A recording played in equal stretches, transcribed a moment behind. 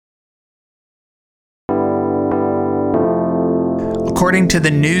According to the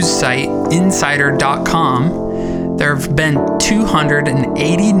news site Insider.com, there have been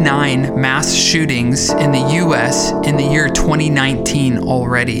 289 mass shootings in the U.S. in the year 2019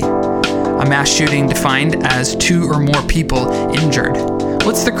 already. A mass shooting defined as 2 or more people injured.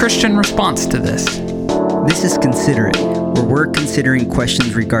 What's the Christian response to this? This is Consider It, where we're considering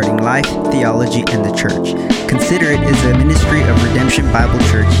questions regarding life, theology, and the church. Consider It is a ministry of Redemption Bible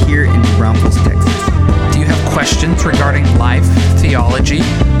Church here in New Braunfels, Texas. Do you have questions regarding life, theology,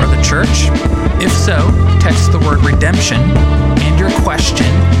 or the church? If so, text the word redemption and your question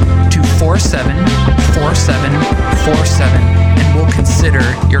to 474747 and we'll consider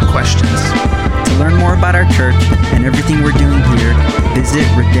your questions. To learn more about our church and everything we're doing here, visit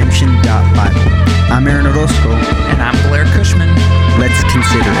redemption.bible. I'm Aaron Orozco. And I'm Blair Cushman. Let's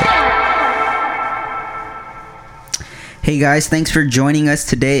consider it. Hey guys, thanks for joining us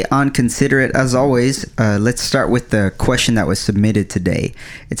today on Consider It. As always, let's start with the question that was submitted today.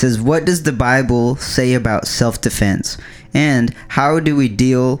 It says, what does the Bible say about self-defense? And how do we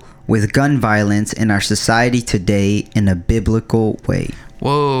deal with gun violence in our society today in a biblical way?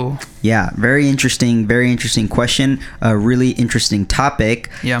 Whoa. Yeah, very interesting question. A really interesting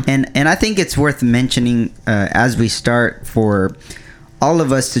topic. Yeah. And I think it's worth mentioning as we start for all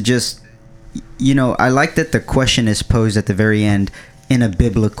of us to just, I like that the question is posed at the very end in a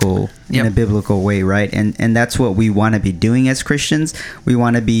biblical way, right? And that's what we want to be doing as Christians. We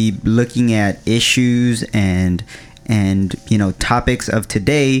want to be looking at issues and topics of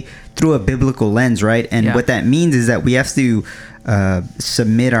today through a biblical lens, right? And what that means is that we have to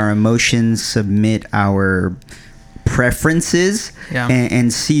submit our emotions, submit our preferences,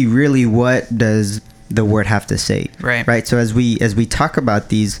 and see really what does the word have to say, right? So as we talk about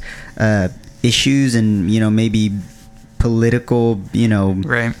these issues and maybe political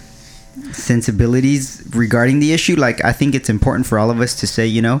sensibilities regarding the issue, like I think it's important for all of us to say,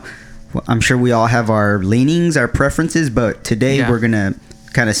 I'm sure we all have our leanings, our preferences, but today we're gonna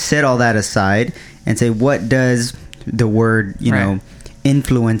kind of set all that aside and say, what does the word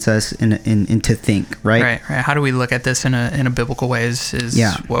influence us in to think, right? How do we look at this in a biblical way is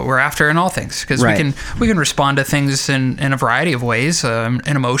what we're after in all things, because we can respond to things in a variety of ways, an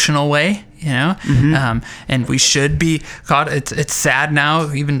emotional way, and we should be caught. It's sad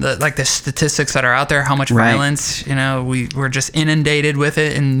now, even the statistics that are out there, how much violence, we're just inundated with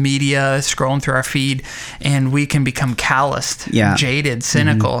it in media, scrolling through our feed, and we can become calloused, jaded,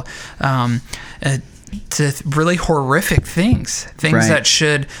 cynical, to really horrific things that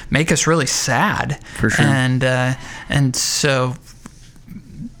should make us really sad. For sure. And so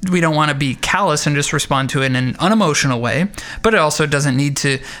we don't want to be callous and just respond to it in an unemotional way, but it also doesn't need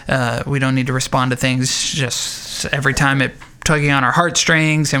to, we don't need to respond to things just every time it tugging on our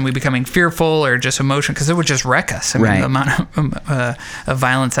heartstrings and we becoming fearful or just emotion, because it would just wreck us. The amount of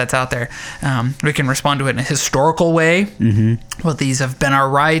violence that's out there. We can respond to it in a historical way. Well, these have been our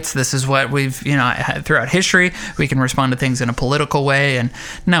rights. This is what we've, had throughout history. We can respond to things in a political way, and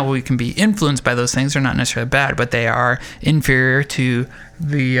now we can be influenced by those things. They're not necessarily bad, but they are inferior to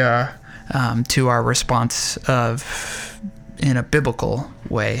the to our response in a biblical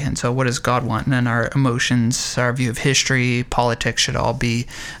way. And so what does God want? And then our emotions, our view of history, politics should all be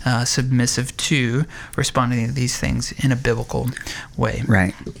submissive to responding to these things in a biblical way.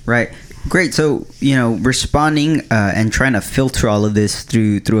 Right. Great. So, responding and trying to filter all of this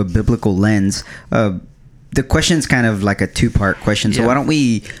through a biblical lens. The question's kind of like a two-part question. So why don't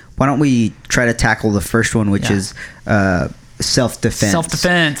we try to tackle the first one, which is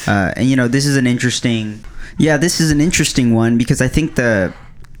self-defense. And this is an interesting one, because I think the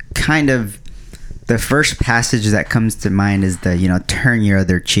first passage that comes to mind is the turn your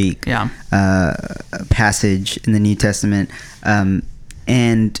other cheek passage in the New Testament. And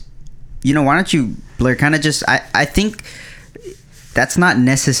why don't you, Blair, kind of just I think that's not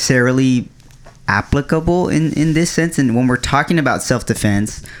necessarily applicable in this sense. And when we're talking about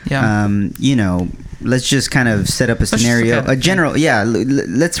self-defense, let's just kind of set up a scenario, a general.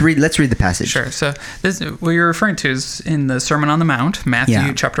 Let's read the passage. Sure. So this, what you're referring to is in the Sermon on the Mount,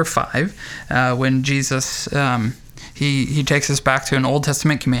 Matthew chapter 5, when Jesus He takes us back to an Old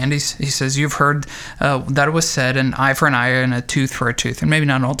Testament command. He says, you've heard that it was said, an eye for an eye and a tooth for a tooth. And maybe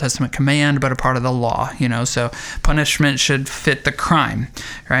not an Old Testament command, but a part of the law, so punishment should fit the crime,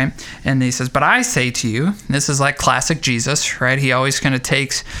 right? And he says, but I say to you, this is like classic Jesus, right? He always kind of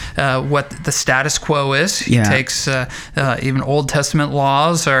takes what the status quo is. He takes even Old Testament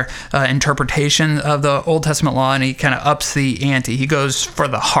laws or interpretation of the Old Testament law, and he kind of ups the ante. He goes for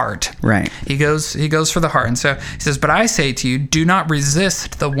the heart. Right. He goes for the heart. And so he says, but I say to you, do not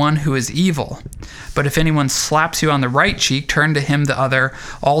resist the one who is evil. But if anyone slaps you on the right cheek, turn to him the other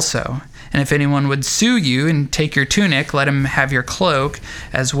also. And if anyone would sue you and take your tunic, let him have your cloak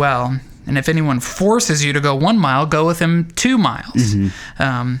as well. And if anyone forces you to go 1 mile, go with him 2 miles.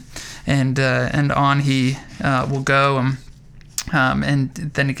 And on he will go. And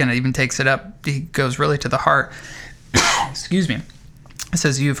then he kind of even takes it up. He goes really to the heart. Excuse me. It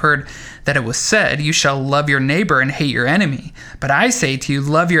says, you've heard that it was said, you shall love your neighbor and hate your enemy. But I say to you,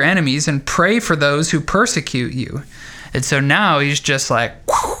 love your enemies and pray for those who persecute you. And so now he's just like,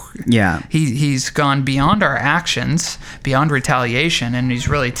 yeah, he's gone beyond our actions, beyond retaliation, and he's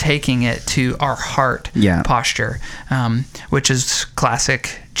really taking it to our heart posture, which is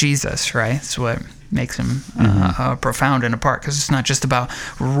classic Jesus, right? It's what makes him profound and apart, because it's not just about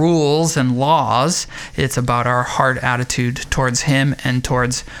rules and laws, it's about our heart attitude towards him and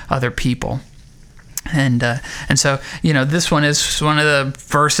towards other people. And so, this one is one of the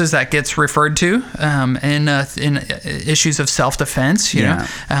verses that gets referred to in issues of self-defense. You know,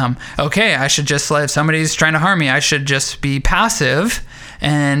 okay, I should just if somebody's trying to harm me, I should just be passive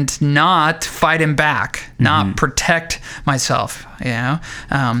and not fight him back, not protect myself.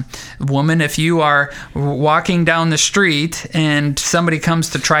 Woman, if you are walking down the street and somebody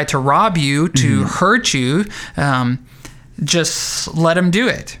comes to try to rob you, to hurt you, just let him do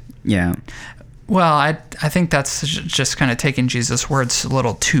it. Yeah. Well, I think that's just kind of taking Jesus' words a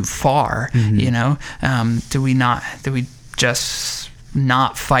little too far. Do we just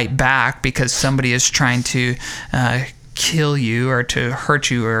not fight back because somebody is trying to kill you or to hurt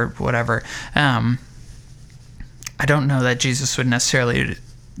you or whatever? I don't know that Jesus would necessarily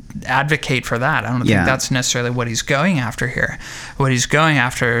advocate for that. I don't think that's necessarily what he's going after here. What he's going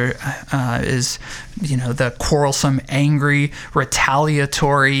after is, the quarrelsome, angry,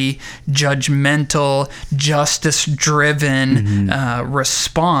 retaliatory, judgmental, justice-driven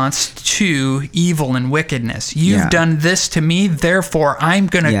response to evil and wickedness. You've done this to me, therefore I'm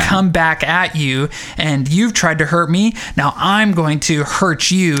going to come back at you, and you've tried to hurt me, now I'm going to hurt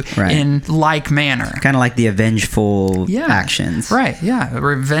you in like manner. Kind of like the avengeful actions. Right,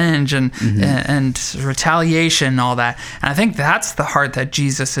 revenge and retaliation, all that. And I think that's the heart that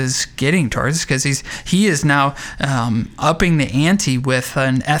Jesus is getting towards, because he is now upping the ante with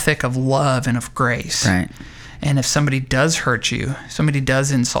an ethic of love and of grace. Right. And if somebody does hurt you, somebody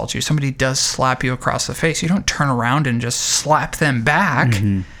does insult you, somebody does slap you across the face, you don't turn around and just slap them back.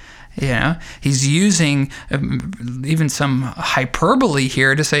 He's using even some hyperbole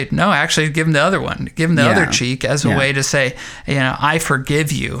here to say, no, actually give him the other one, give him the other cheek, as a way to say, I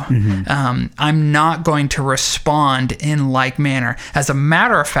forgive you. I'm not going to respond in like manner. As a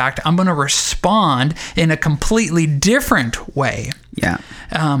matter of fact, I'm going to respond in a completely different way.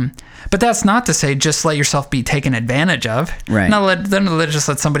 But that's not to say just let yourself be taken advantage of. Right. Just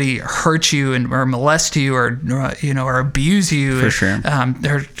let somebody hurt you or molest you or abuse you. For sure.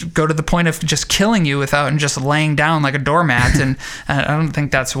 Or go to the point of just killing you and just laying down like a doormat. And I don't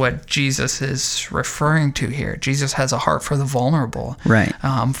think that's what Jesus is referring to here. Jesus has a heart for the vulnerable. Right.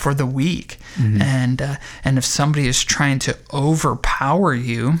 For the weak. And if somebody is trying to overpower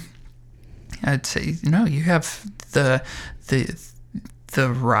you, I'd say, you have the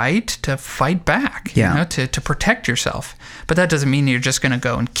right to fight back, to protect yourself. But that doesn't mean you're just going to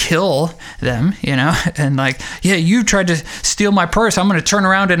go and kill them, and you tried to steal my purse, I'm going to turn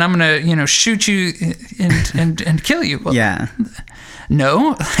around and I'm going to, shoot you and kill you. Well,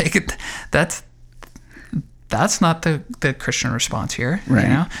 no, that's not the Christian response here.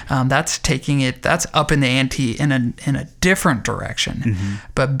 Right. That's taking it. That's up in the ante in a different direction.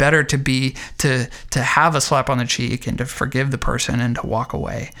 But better to have a slap on the cheek and to forgive the person and to walk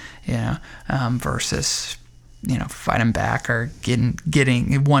away. Versus fight them back or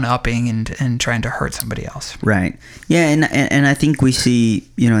getting one-upping and trying to hurt somebody else. Right. Yeah, and I think we see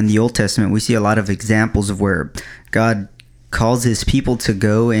in the Old Testament we see a lot of examples of where God calls his people to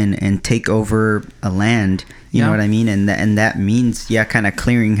go and take over a land. You know what I mean? And that means, kind of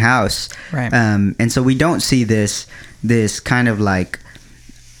clearing house. Right. And so we don't see this kind of like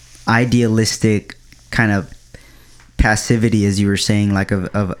idealistic kind of passivity, as you were saying, like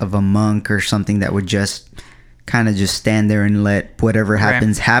of a monk or something that would just kind of just stand there and let whatever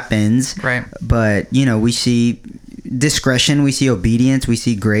happens. Right. But, we see discretion, we see obedience, we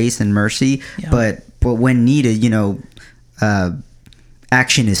see grace and mercy. But when needed,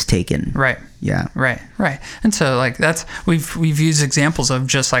 action is taken. Right. Yeah. Right. And so like we've used examples of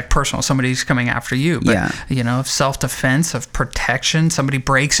just like personal, somebody's coming after you, but of self-defense, of protection, somebody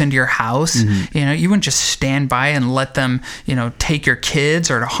breaks into your house, you wouldn't just stand by and let them, take your kids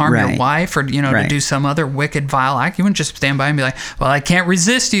or to harm your wife or, to do some other wicked, vile act. You wouldn't just stand by and be like, well, I can't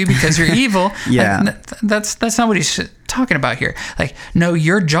resist you because you're evil. That's not what he's talking about here. Like, no,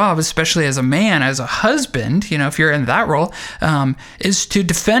 your job, especially as a man, as a husband, if you're in that role, is to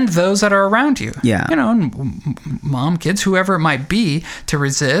defend those that are around you. Mom, kids, whoever it might be, to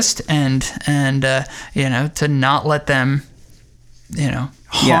resist and to not let them,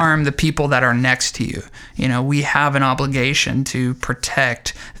 harm the people that are next to you. We have an obligation to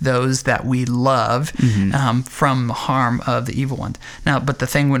protect those that we love from the harm of the evil ones. Now, but the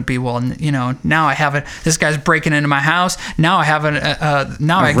thing wouldn't be, well, now I have this guy's breaking into my house. Now I have I get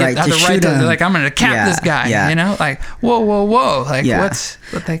the right to, like, I'm going to cap this guy. Like, whoa. Like,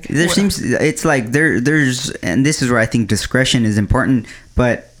 seems, it's like there's, and this is where I think discretion is important,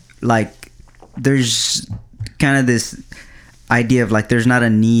 but like there's kind of this idea of like there's not a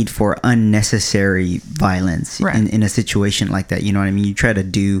need for unnecessary violence in a situation like that. You know what I mean? You try to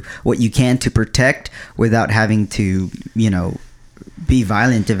do what you can to protect without having to, be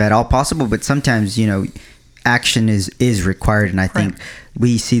violent if at all possible. But sometimes, action is required, and I think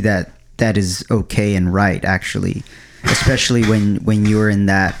we see that is okay and right, actually, especially when you're in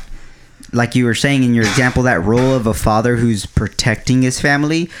that, like you were saying in your example, that role of a father who's protecting his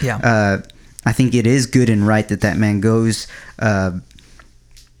family. I think it is good and right that man goes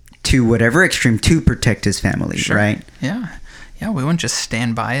to whatever extreme to protect his family, right? Yeah, we wouldn't just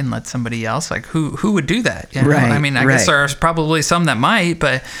stand by and let somebody else, like who would do that? I mean, I guess there's probably some that might,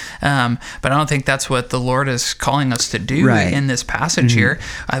 but I don't think that's what the Lord is calling us to do in this passage here.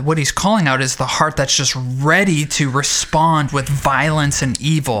 What he's calling out is the heart that's just ready to respond with violence and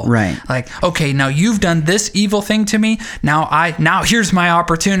evil. Like, okay, now you've done this evil thing to me. Now here's my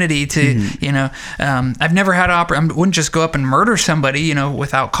opportunity to, I've never had I wouldn't just go up and murder somebody,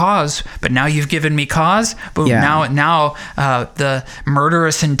 without cause, but now you've given me cause. Boom. Now the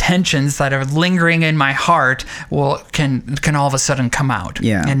murderous intentions that are lingering in my heart can all of a sudden come out.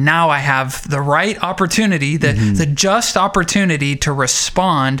 And now I have the right opportunity, the just opportunity to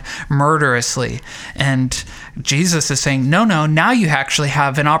respond murderously. And Jesus is saying, no, now you actually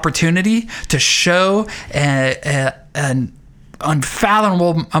have an opportunity to show an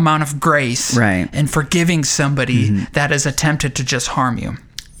unfathomable amount of grace in forgiving somebody that has attempted to just harm you.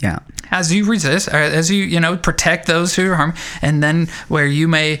 As you resist, as you protect those who are harmed, and then where you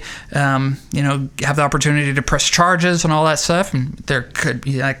may have the opportunity to press charges and all that stuff, and there could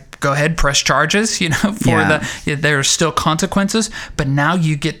be like, go ahead, press charges, there's still consequences, but now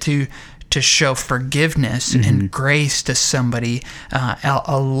you get to show forgiveness and grace to somebody,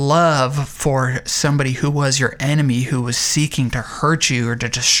 a love for somebody who was your enemy, who was seeking to hurt you or to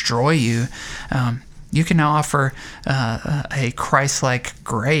destroy you. You can now offer a Christ-like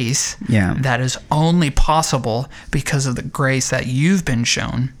grace that is only possible because of the grace that you've been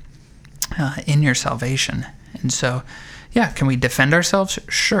shown in your salvation. And so, can we defend ourselves?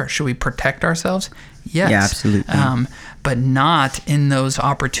 Sure. Should we protect ourselves? Yes. Yeah, absolutely. But not in those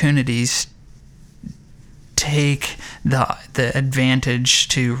opportunities take the advantage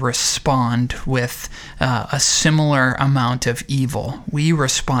to respond with a similar amount of evil. We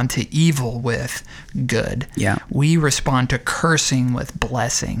respond to evil with good. We respond to cursing with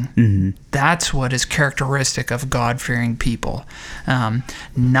blessing. That's what is characteristic of God-fearing people.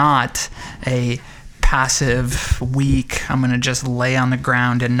 Not a passive, weak, I'm going to just lay on the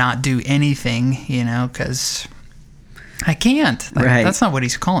ground and not do anything, because I can't. That's not what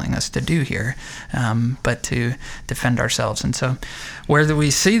he's calling us to do here, but to defend ourselves. And so where do we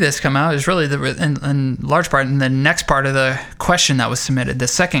see this come out is really in large part in the next part of the question that was submitted, the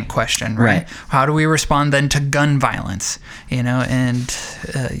second question, right? How do we respond then to gun violence? And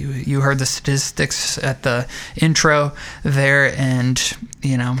you heard the statistics at the intro there, and,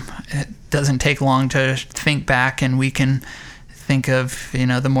 it doesn't take long to think back, and we can think of,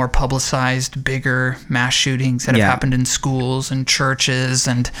 the more publicized, bigger mass shootings that have happened in schools and churches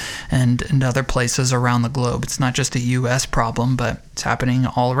and other places around the globe. It's not just a U.S. problem, but it's happening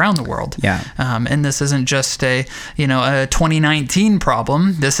all around the world. And this isn't just a 2019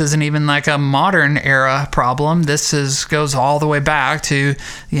 problem. This isn't even like a modern era problem. This goes all the way back to,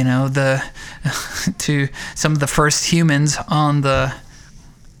 to some of the first humans on the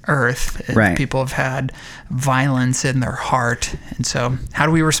earth. People have had violence in their heart, and so how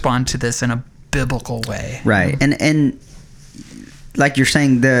do we respond to this in a biblical way? And like you're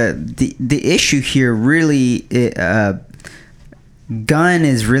saying, the issue here really gun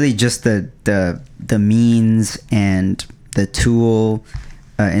is really just the means and the tool,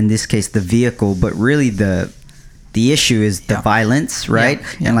 in this case the vehicle, but really the issue is the violence, right?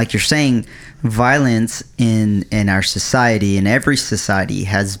 And like you're saying, violence in our society, in every society,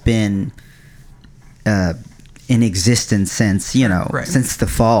 has been in existence since since the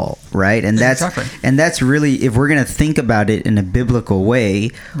fall, right? And that's really, if we're going to think about it in a biblical way,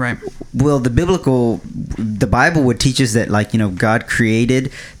 right? Well, the Bible would teach us that, like, God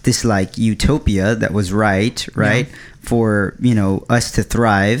created this like utopia that was right, for us to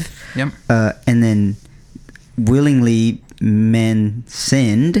thrive, and then willingly men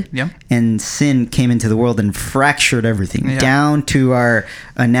sinned, and sin came into the world and fractured everything down to our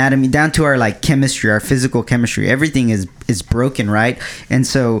anatomy, down to our like chemistry, our physical chemistry. Everything is broken, right? And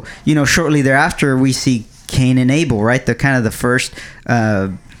so shortly thereafter we see Cain and Abel, right? The kind of the first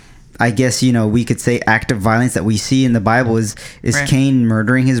I guess we could say act of violence that we see in the Bible is Cain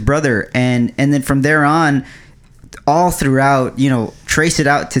murdering his brother, and then from there on, all throughout, trace it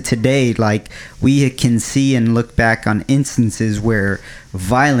out to today, like we can see and look back on instances where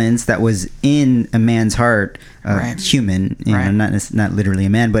violence that was in a man's heart, human, not literally a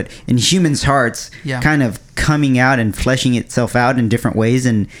man, but in humans' hearts, kind of coming out and fleshing itself out in different ways.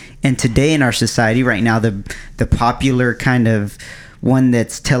 And today in our society right now, the popular kind of one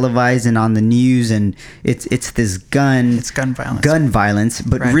that's televised and on the news, and it's this gun violence,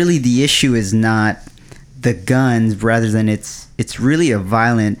 but really the issue is not the guns, rather than it's really a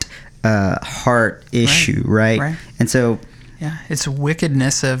violent heart issue, right? And so it's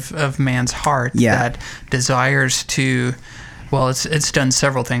wickedness of man's heart that desires to, well, it's done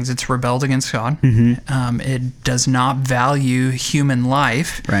several things. It's rebelled against God. It does not value human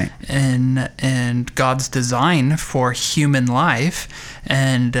life, and God's design for human life,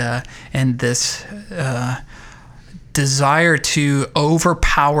 and this desire to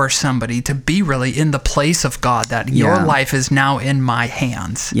overpower somebody, to be really in the place of God, that your life is now in my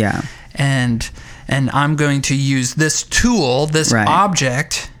hands. And I'm going to use this tool, this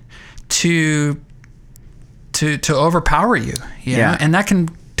object, to overpower you. Know? And that can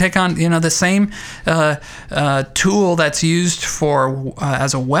take on the same tool that's used for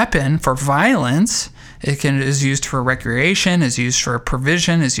as a weapon for violence. It is used for recreation, is used for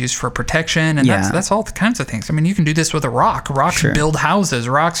provision, is used for protection, and that's all kinds of things. I mean, you can do this with a rock. Rocks build houses.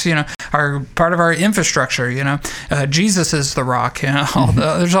 Rocks, are part of our infrastructure. Jesus is the rock.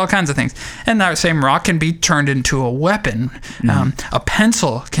 There's all kinds of things, and that same rock can be turned into a weapon. A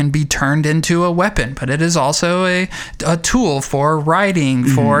pencil can be turned into a weapon, but it is also a tool for writing,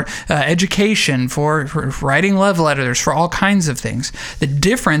 for education, for writing love letters, for all kinds of things. The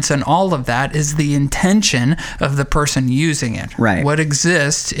difference in all of that is the intention of the person using it, what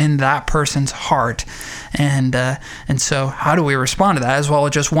exists in that person's heart, and so how do we respond to that? As well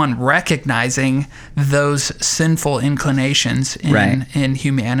as just recognizing those sinful inclinations in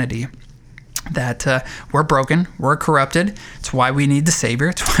humanity, that we're broken, we're corrupted. It's why we need the Savior.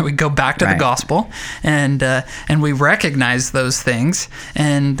 It's why we go back to the gospel, and we recognize those things,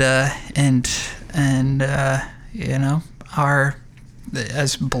 and are,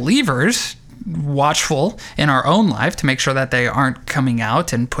 as believers, watchful in our own life to make sure that they aren't coming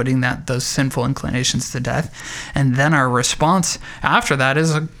out and putting those sinful inclinations to death. And then our response after that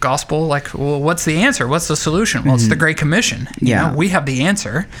is a gospel, like, well, what's the answer? What's the solution? Well, it's the Great Commission. We have the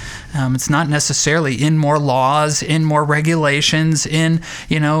answer. It's not necessarily in more laws, in more regulations, in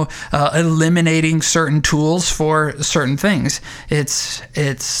eliminating certain tools for certain things. It's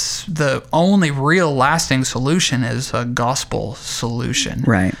the only real lasting solution is a gospel solution,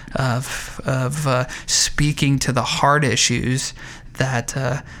 of speaking to the heart issues that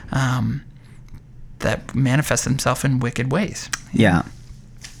that manifest themselves in wicked ways.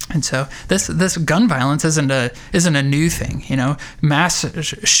 And so this gun violence isn't a new thing. Mass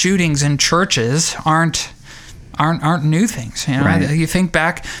shootings in churches aren't new things. You think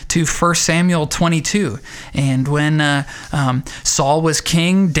back to 1 Samuel 22, and when Saul was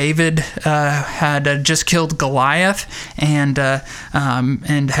king, David had just killed Goliath, and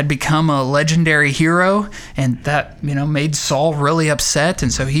had become a legendary hero, and that made Saul really upset,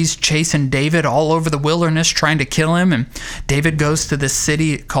 and so he's chasing David all over the wilderness trying to kill him. And David goes to this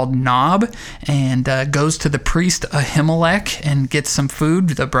city called Nob, and goes to the priest Ahimelech and gets some food,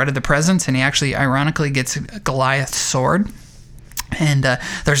 the bread of the presence, and he actually ironically gets Goliath's sword. And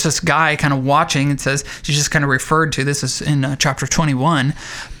there's this guy kind of watching. It says, she's just kind of referred to, this is in chapter 21,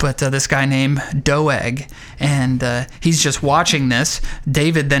 but this guy named Doeg. And he's just watching this.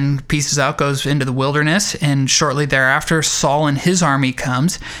 David then pieces out, goes into the wilderness, and shortly thereafter, Saul and his army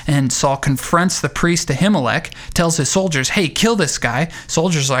comes, and Saul confronts the priest Ahimelech, tells his soldiers, hey, kill this guy.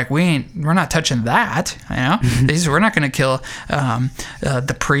 Soldiers like, we're not touching that. You know, we're not going to kill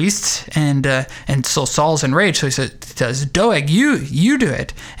the priests. And so Saul's enraged. So he says, Doeg, you do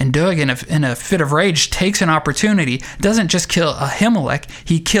it. And Doeg, in a fit of rage, takes an opportunity, doesn't just kill Ahimelech,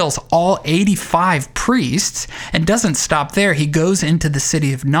 he kills all 85 priests, and doesn't stop there. He goes into the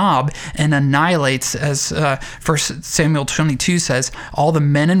city of Nob and annihilates, as 1 Samuel 22 says, all the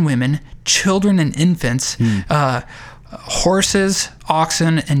men and women, children and infants, horses,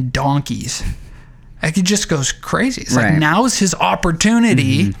 oxen, and donkeys. Like, it just goes crazy. It's like, now's his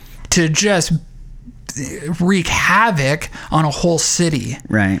opportunity to just wreak havoc on a whole city,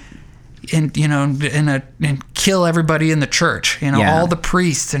 right? And and kill everybody in the church, all the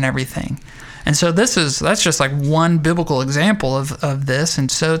priests and everything. And so that's just like one biblical example of this. And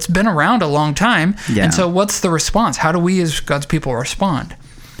so it's been around a long time. Yeah. And so what's the response? How do we as God's people respond?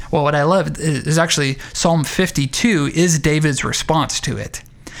 Well, what I love is actually Psalm 52 is David's response to it.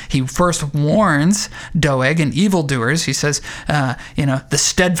 He first warns Doeg and evildoers. He says, the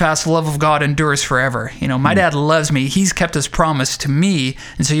steadfast love of God endures forever. My dad loves me. He's kept his promise to me.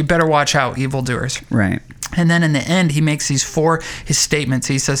 And so you better watch out, evildoers. Right. And then in the end, he makes his statements.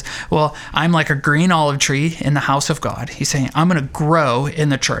 He says, well, I'm like a green olive tree in the house of God. He's saying, I'm going to grow in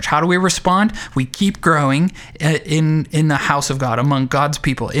the church. How do we respond? We keep growing in the house of God, among God's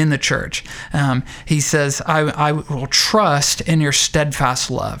people, in the church. He says, I will trust in your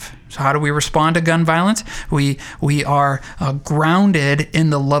steadfast love. So how do we respond to gun violence? We are grounded in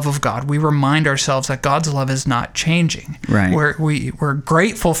the love of God. We remind ourselves that God's love is not changing. Right. We're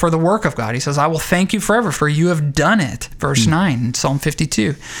grateful for the work of God. He says, I will thank you forever, for you have done it. Verse 9 in Psalm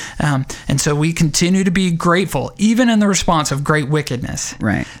 52. And so we continue to be grateful, even in the response of great wickedness.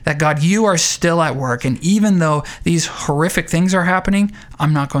 Right. That God, you are still at work. And even though these horrific things are happening,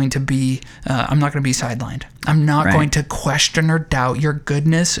 I'm not going to be sidelined. I'm not going to question or doubt your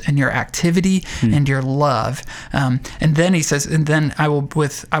goodness and your activity and your love. And then he says, and then I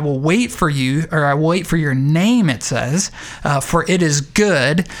will wait for you, or I will wait for your name, it says, for it is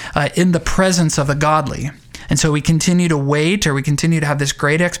good in the presence of the godly. And so we continue to wait, or we continue to have this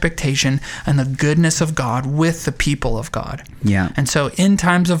great expectation and the goodness of God with the people of God. Yeah. And so in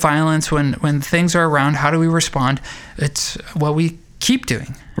times of violence, when things are around, how do we respond? It's what we keep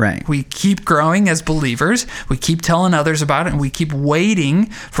doing. Right. We keep growing as believers. We keep telling others about it, and we keep waiting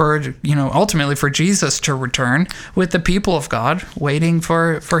for, ultimately for Jesus to return with the people of God, waiting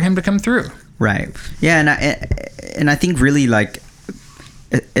for him to come through. Right. Yeah, and I think really, like,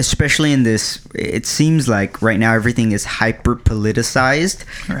 especially in this, it seems like right now everything is hyper politicized.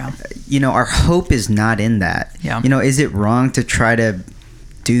 Yeah. Our hope is not in that. Yeah. Is it wrong to try to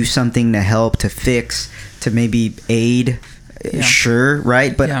do something to help, to fix, to maybe aid? Yeah. Sure,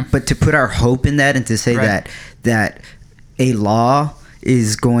 right? But to put our hope in that and to say that a law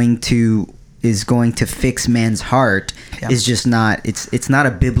is going to fix man's heart is just not, it's not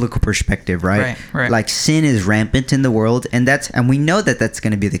a biblical perspective, right? Like, sin is rampant in the world, and we know that that's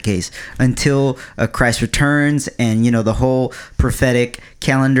going to be the case until Christ returns, and the whole prophetic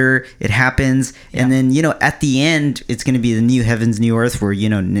calendar, it happens, and then at the end it's going to be the new heavens, new earth, where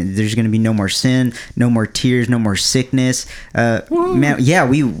there's going to be no more sin, no more tears, no more sickness.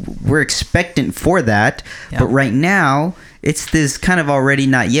 We're expectant for that, but right now it's this kind of already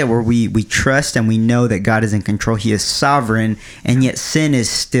not yet, where we trust and we know that God is in control. He is sovereign, and yet sin is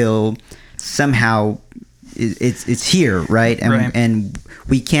still somehow it's here, right? And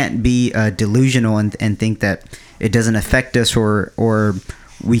we can't be delusional and think that it doesn't affect us, or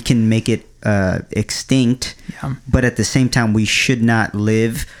we can make it extinct. Yeah. But at the same time, we should not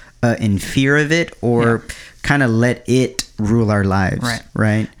live in fear of it, or kind of let it rule our lives.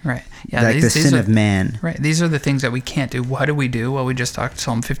 Right. Yeah, like the sin of man. Right. These are the things that we can't do. What do we do? Well, we just talked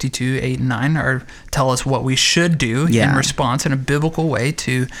Psalm 52, 8, and 9 are tell us what we should do in response in a biblical way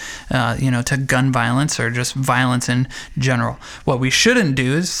to, to gun violence or just violence in general. What we shouldn't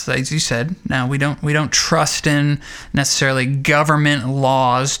do is, as you said, now we don't trust in necessarily government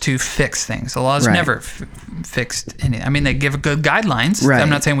laws to fix things. The laws never fixed anything. I mean, they give good guidelines. Right. I'm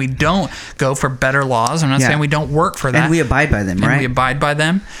not saying we don't go for better laws. I'm not saying we don't work for that. And we abide by them, and we abide by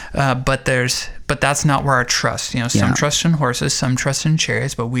them. But but that's not where our trust. Some trust in horses, some trust in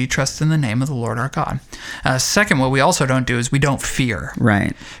chariots, but we trust in the name of the Lord our God. Second, what we also don't do is we don't fear.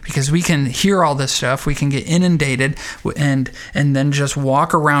 Right. Because we can hear all this stuff, we can get inundated, and then just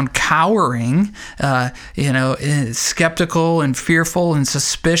walk around cowering, skeptical and fearful and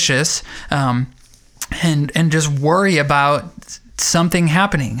suspicious, and just worry about something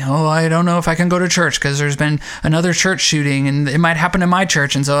happening. Oh, I don't know if I can go to church because there's been another church shooting and it might happen in my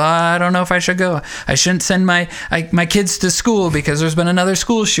church, and so I don't know if I should go. I shouldn't send my kids to school because there's been another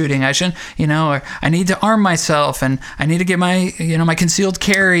school shooting. I shouldn't, or I need to arm myself, and I need to get my my concealed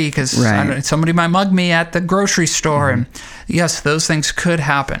carry because somebody might mug me at the grocery store. And yes, those things could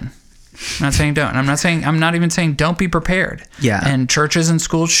happen. I'm not saying don't. I'm not even saying don't be prepared. Yeah. And churches and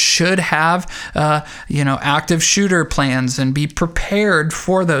schools should have, active shooter plans and be prepared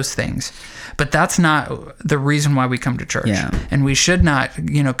for those things. But that's not the reason why we come to church. Yeah. And we should not,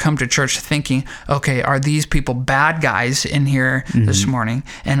 come to church thinking, okay, are these people bad guys in here this morning?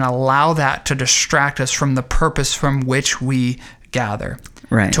 And allow that to distract us from the purpose from which we gather.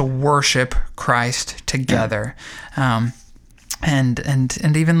 Right. To worship Christ together. Yeah.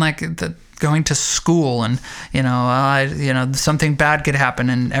 And even like the going to school, and something bad could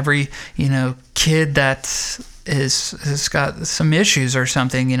happen, and every kid that has got some issues or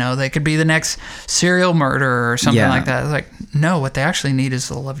something, they could be the next serial murderer or something like that. Like, no, what they actually need is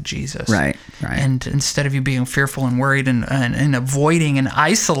the love of Jesus. Right. And instead of you being fearful and worried and avoiding and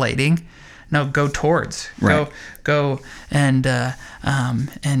isolating, no, go towards. Right. Go and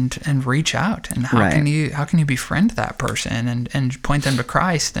reach out. And how can you befriend that person and point them to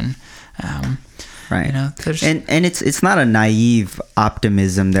Christ? And right. And it's not a naive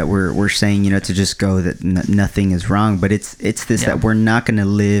optimism that we're saying to just go that nothing is wrong, but it's this that we're not going to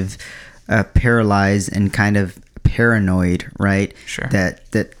live paralyzed and kind of paranoid, right? Sure. That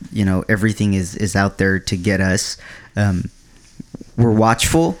everything is out there to get us. We're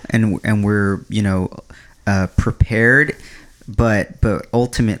watchful and we're prepared, but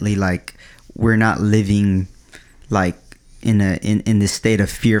ultimately, like, we're not living like in this state of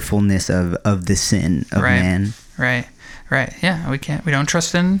fearfulness of the sin of man. Right. Yeah, we don't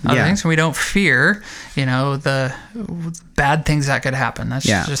trust in other things, and we don't fear the bad things that could happen. That's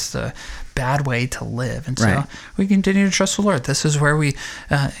just a bad way to live. And so we continue to trust the Lord. This is where we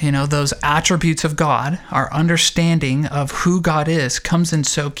those attributes of God, our understanding of who God is, comes in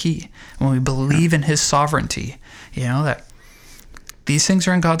so key when we believe in his sovereignty, that these things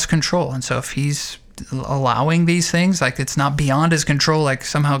are in God's control. And so if he's allowing these things, like, it's not beyond his control, like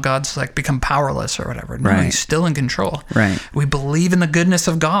somehow God's like become powerless or whatever. No, he's still in control. We believe in the goodness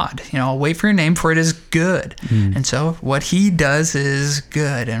of God. I'll wait for your name, for it is good. And so what he does is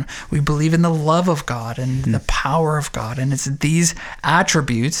good, and we believe in the love of God and the power of God. And it's these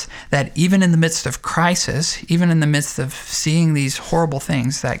attributes that even in the midst of crisis, even in the midst of seeing these horrible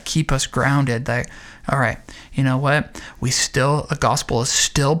things, that keep us grounded. That, all right, you know what? The gospel is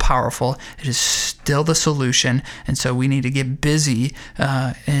still powerful. It is still the solution. And so we need to get busy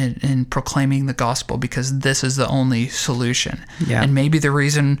in proclaiming the gospel, because this is the only solution. Yeah. And maybe the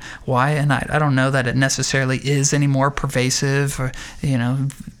reason why, and I don't know that it necessarily is any more pervasive, or,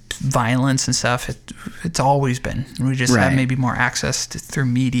 violence and stuff. It's always been. We just have maybe more access through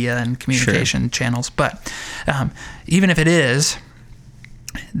media and communication channels. But even if it is,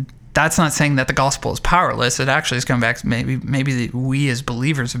 that's not saying that the gospel is powerless. It actually is coming back to maybe we as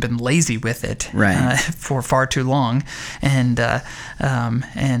believers have been lazy with it for far too long, and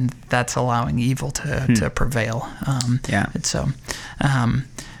that's allowing evil to prevail. And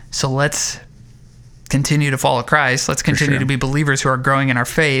so let's continue to follow Christ. Let's continue to be believers who are growing in our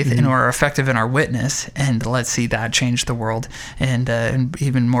faith and who are effective in our witness, and let's see that change the world, and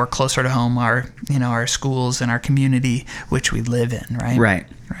even more closer to home, our schools and our community which we live in. Right.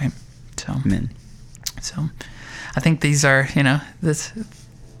 So, amen. So I think these are,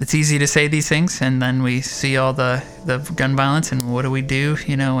 it's easy to say these things, and then we see all the gun violence, and what do we do,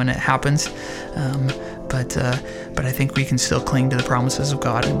 when it happens? But I think we can still cling to the promises of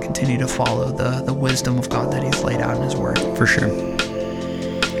God and continue to follow the wisdom of God that he's laid out in his word. For sure.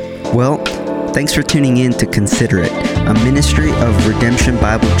 Well, thanks for tuning in to Consider It, a ministry of Redemption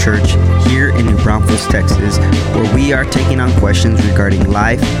Bible Church here in New Braunfels, Texas, where we are taking on questions regarding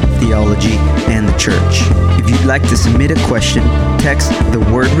life, theology, and the church. If you'd like to submit a question, text the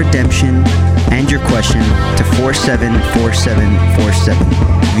word redemption and your question to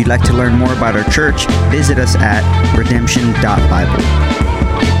 474747. If you'd like to learn more about our church, visit us at redemption.bible.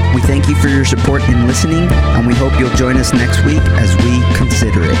 We thank you for your support in listening, and we hope you'll join us next week as we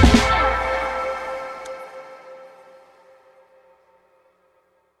consider it.